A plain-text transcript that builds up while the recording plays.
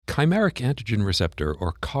Chimeric antigen receptor,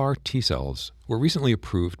 or CAR T-cells, were recently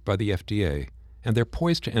approved by the FDA, and they're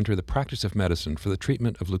poised to enter the practice of medicine for the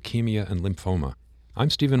treatment of leukemia and lymphoma. I'm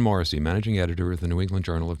Stephen Morrissey, managing editor of the New England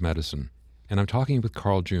Journal of Medicine, and I'm talking with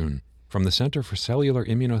Carl June from the Center for Cellular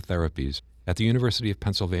Immunotherapies at the University of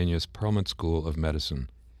Pennsylvania's Perelman School of Medicine.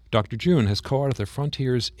 Dr. June has co-authored the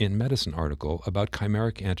Frontiers in Medicine article about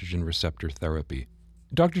chimeric antigen receptor therapy.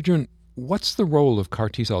 Dr. June, what's the role of CAR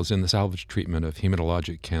T-cells in the salvage treatment of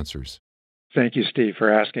hematologic cancers? Thank you, Steve,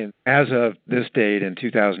 for asking. As of this date in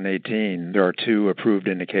 2018, there are two approved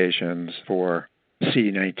indications for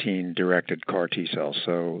CD19-directed CAR T-cells.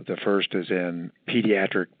 So the first is in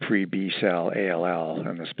pediatric pre-B-cell ALL,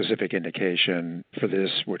 and the specific indication for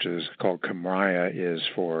this, which is called Kymriah, is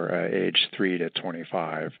for age 3 to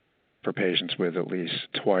 25 for patients with at least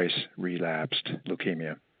twice relapsed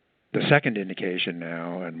leukemia. The second indication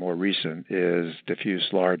now, and more recent, is diffuse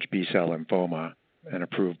large B-cell lymphoma, and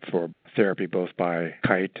approved for therapy both by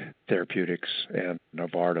Kite Therapeutics and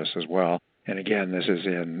Novartis as well. And again, this is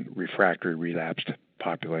in refractory relapsed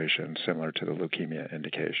population, similar to the leukemia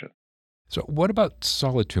indication. So what about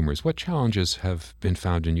solid tumors? What challenges have been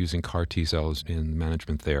found in using CAR T-cells in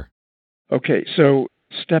management there? Okay, so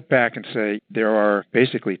step back and say there are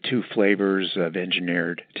basically two flavors of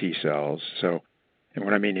engineered T-cells. And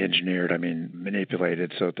when I mean engineered, I mean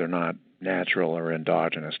manipulated so that they're not natural or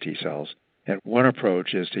endogenous T-cells. And one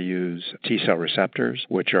approach is to use T-cell receptors,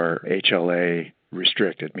 which are HLA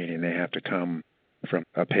restricted, meaning they have to come from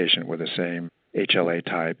a patient with the same HLA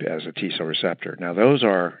type as a T-cell receptor. Now, those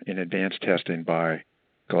are in advanced testing by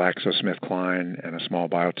GlaxoSmithKline and a small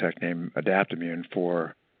biotech named Adaptimmune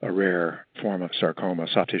for a rare form of sarcoma,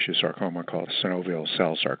 soft tissue sarcoma called synovial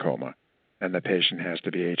cell sarcoma. And the patient has to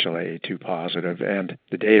be HLA-A2 positive, and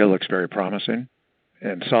the data looks very promising.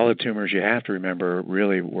 And solid tumors, you have to remember,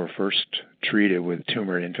 really were first treated with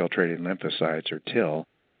tumor-infiltrating lymphocytes, or TIL,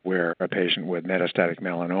 where a patient with metastatic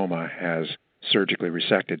melanoma has surgically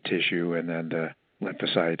resected tissue and then the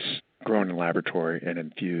lymphocytes grown in laboratory and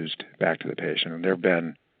infused back to the patient. And there have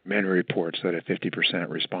been many reports that a 50%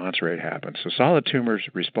 response rate happens. So solid tumors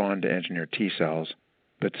respond to engineered T-cells,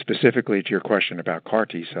 but specifically to your question about CAR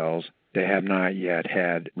T-cells, they have not yet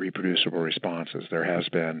had reproducible responses. There has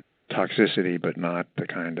been toxicity, but not the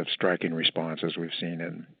kind of striking responses we've seen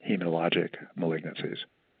in hematologic malignancies.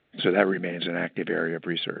 So that remains an active area of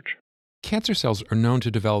research. Cancer cells are known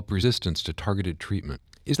to develop resistance to targeted treatment.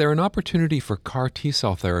 Is there an opportunity for CAR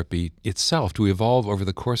T-cell therapy itself to evolve over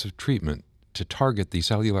the course of treatment to target the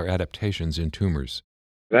cellular adaptations in tumors?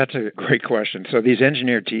 That's a great question. So these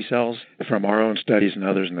engineered T-cells, from our own studies and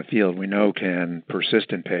others in the field, we know can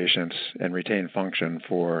persist in patients and retain function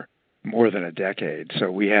for more than a decade. So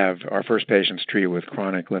we have our first patients treated with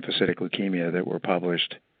chronic lymphocytic leukemia that were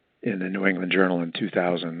published in the New England Journal in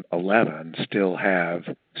 2011 still have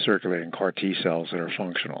circulating CAR T-cells that are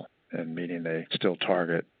functional, and meaning they still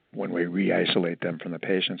target, when we re-isolate them from the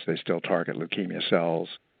patients, they still target leukemia cells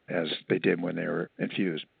as they did when they were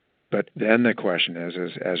infused. But then the question is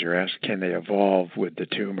as you're asked, can they evolve with the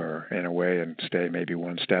tumor in a way and stay maybe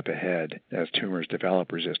one step ahead as tumors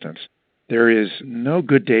develop resistance? There is no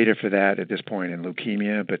good data for that at this point in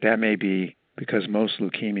leukemia, but that may be because most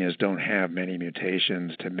leukemias don't have many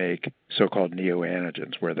mutations to make so-called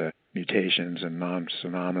neoantigens, where the mutations and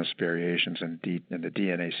non-synonymous variations in the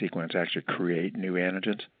DNA sequence actually create new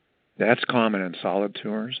antigens. That's common in solid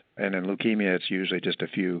tumors, and in leukemia it's usually just a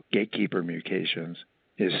few gatekeeper mutations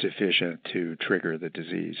is sufficient to trigger the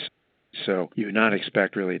disease. So you would not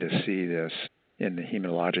expect really to see this in the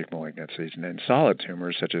hematologic malignancies. And in solid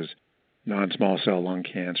tumors, such as non-small cell lung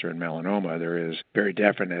cancer and melanoma, there is very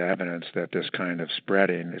definite evidence that this kind of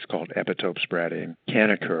spreading, it's called epitope spreading,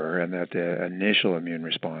 can occur, and that the initial immune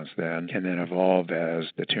response then can then evolve as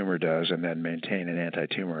the tumor does and then maintain an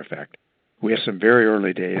anti-tumor effect. We have some very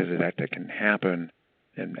early data that can happen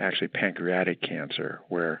in actually pancreatic cancer,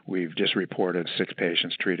 where we've just reported 6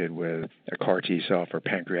 patients treated with a CAR T-cell for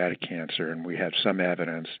pancreatic cancer, and we have some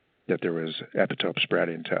evidence that there was epitope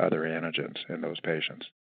spreading to other antigens in those patients.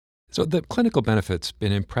 So the clinical benefit's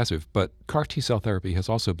been impressive, but CAR T-cell therapy has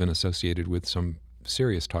also been associated with some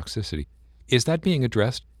serious toxicity. Is that being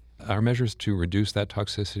addressed? Are measures to reduce that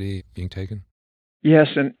toxicity being taken? Yes,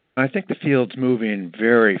 and I think the field's moving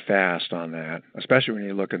very fast on that, especially when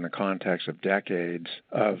you look in the context of decades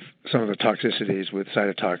of some of the toxicities with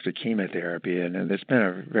cytotoxic chemotherapy, and it's been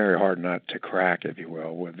a very hard nut to crack, if you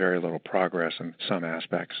will, with very little progress in some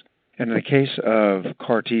aspects. And in the case of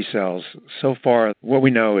CAR T-cells, so far what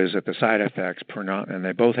we know is that the side effects, and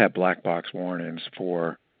they both have black box warnings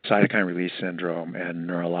for cytokine release syndrome and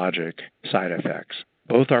neurologic side effects.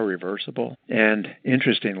 Both are reversible. And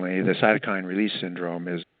interestingly, the cytokine release syndrome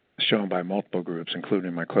is shown by multiple groups,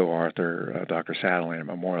 including my co-author, Dr. Sadelain at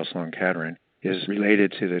Memorial Sloan Kettering, is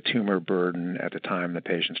related to the tumor burden at the time the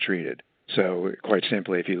patient's treated. So quite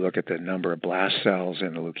simply, if you look at the number of blast cells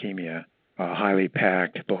in the leukemia, a highly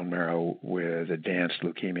packed bone marrow with advanced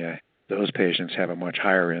leukemia, those patients have a much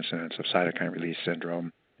higher incidence of cytokine release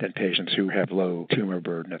syndrome than patients who have low tumor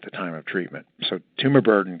burden at the time of treatment. So tumor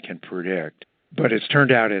burden can predict, but it's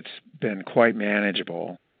turned out it's been quite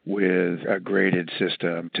manageable with a graded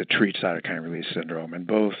system to treat cytokine release syndrome. And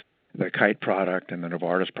both the Kite product and the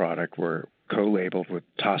Novartis product were co-labeled with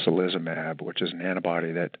tocilizumab, which is an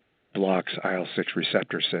antibody that blocks IL-6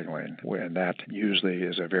 receptor signaling, and that usually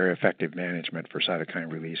is a very effective management for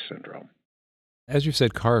cytokine release syndrome. As you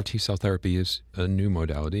said, CAR T-cell therapy is a new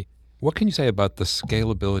modality. What can you say about the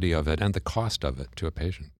scalability of it and the cost of it to a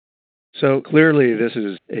patient? So clearly this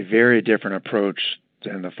is a very different approach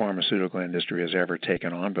than the pharmaceutical industry has ever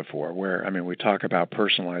taken on before, where, we talk about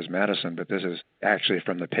personalized medicine, but this is actually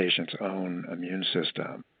from the patient's own immune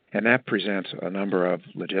system. And that presents a number of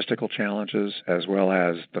logistical challenges as well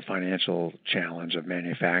as the financial challenge of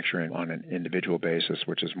manufacturing on an individual basis,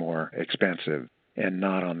 which is more expensive and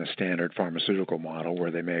not on the standard pharmaceutical model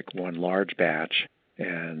where they make one large batch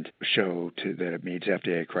and show that it meets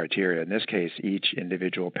FDA criteria. In this case, each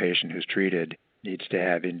individual patient who's treated needs to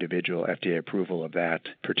have individual FDA approval of that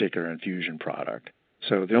particular infusion product.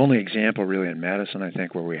 So the only example really in medicine, I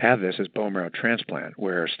think, where we have this is bone marrow transplant,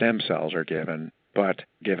 where stem cells are given, but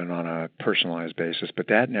given on a personalized basis. But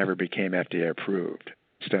that never became FDA approved.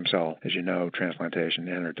 Stem cell, as you know, transplantation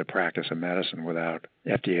entered the practice of medicine without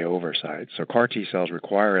FDA oversight. So CAR T cells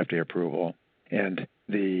require FDA approval, and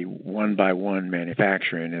the one-by-one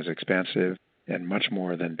manufacturing is expensive and much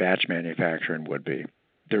more than batch manufacturing would be.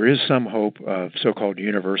 There is some hope of so-called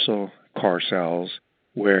universal CAR cells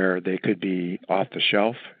where they could be off the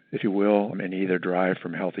shelf, if you will, and either derived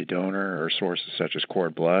from healthy donor or sources such as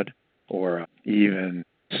cord blood, or even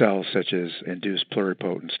cells such as induced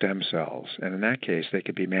pluripotent stem cells. And in that case, they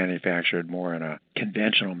could be manufactured more in a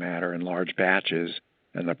conventional manner in large batches,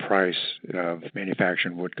 and the price of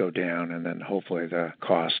manufacturing would go down, and then hopefully the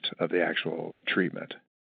cost of the actual treatment.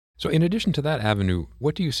 So in addition to that avenue,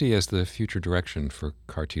 what do you see as the future direction for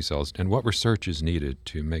CAR T cells, and what research is needed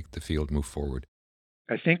to make the field move forward?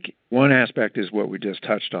 I think one aspect is what we just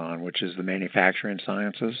touched on, which is the manufacturing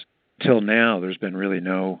sciences. Till now, there's been really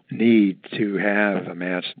no need to have a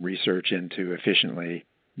mass research into efficiently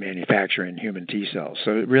manufacturing human T cells.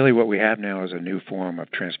 So really what we have now is a new form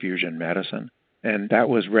of transfusion medicine. And that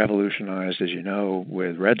was revolutionized, as you know,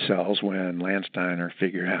 with red cells when Landsteiner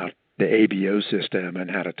figured out the ABO system and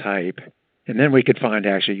how to type. And then we could find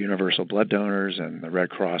actually universal blood donors, and the Red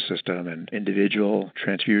Cross system and individual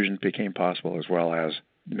transfusions became possible, as well as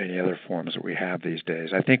many other forms that we have these days.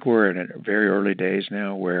 I think we're in very early days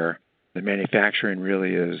now where the manufacturing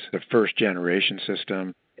really is the first generation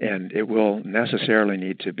system, and it will necessarily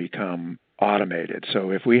need to become automated. So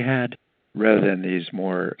if we had, rather than these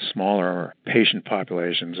more smaller patient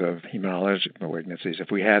populations of hematologic malignancies,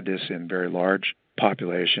 if we had this in very large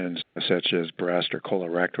populations such as breast or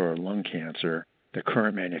colorectal or lung cancer, the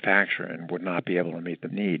current manufacturing would not be able to meet the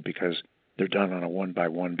need because they're done on a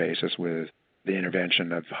one-by-one basis with the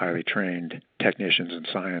intervention of highly trained technicians and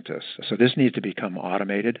scientists. So this needs to become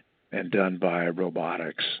automated and done by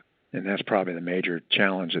robotics, and that's probably the major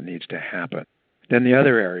challenge that needs to happen. Then the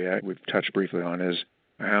other area we've touched briefly on is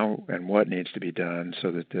how and what needs to be done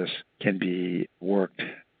so that this can be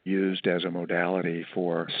used as a modality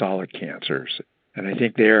for solid cancers. And I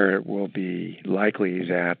think there it will be likely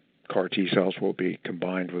that CAR T cells will be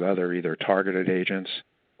combined with other either targeted agents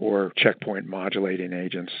or checkpoint modulating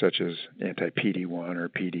agents such as anti-PD-1 or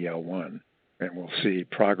PD-L1. And we'll see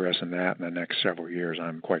progress in that in the next several years,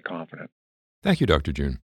 I'm quite confident. Thank you, Dr. June.